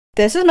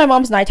This is my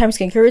mom's nighttime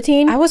skincare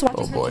routine. I was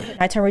watching her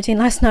nighttime routine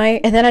last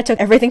night, and then I took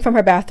everything from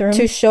her bathroom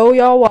to show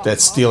y'all what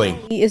that's stealing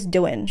she is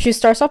doing. She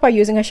starts off by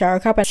using a shower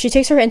cup, and she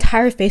takes her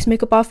entire face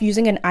makeup off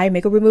using an eye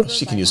makeup remover.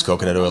 She can use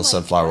coconut oil,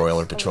 sunflower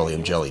oil, or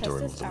petroleum jelly to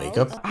remove the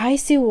makeup. I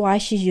see why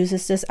she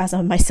uses this as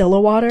a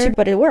micellar water,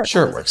 but it works.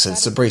 Sure, it works.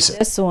 It's abrasive.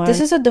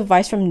 This is a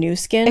device from New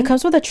Skin. It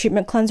comes with a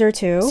treatment cleanser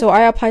too, so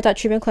I applied that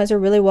treatment cleanser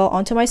really well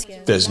onto my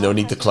skin. There's no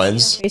need to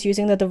cleanse.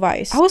 Using the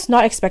device. I was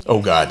not expecting.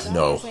 Oh god,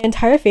 no. My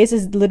entire face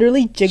is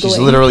literally jiggling. She's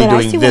literally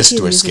doing this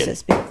to her skin.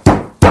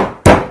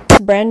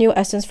 Brand new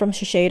essence from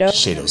Shiseido.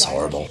 Shiseido's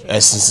horrible.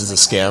 Essence is a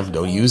scam.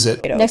 Don't use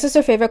it. Next is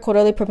her favorite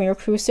quarterly Premier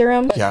Crew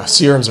serum. Yeah,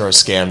 serums are a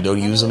scam.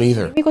 Don't use them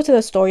either. We go to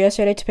the store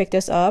yesterday to pick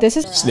this up. This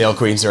is snail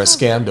creams are a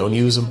scam. Don't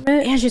use them.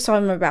 And she saw it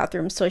in my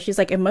bathroom, so she's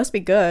like, it must be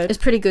good.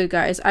 It's pretty good,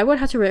 guys. I would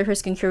have to rate her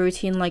skincare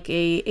routine like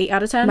a 8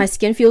 out of 10. My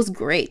skin feels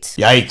great.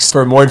 Yikes.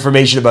 For more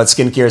information about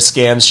skincare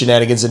scams,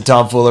 shenanigans, and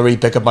tomfoolery,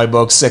 pick up my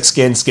book, Sick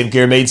Skin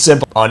Skincare Made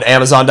Simple, on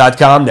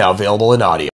Amazon.com, now available in audio.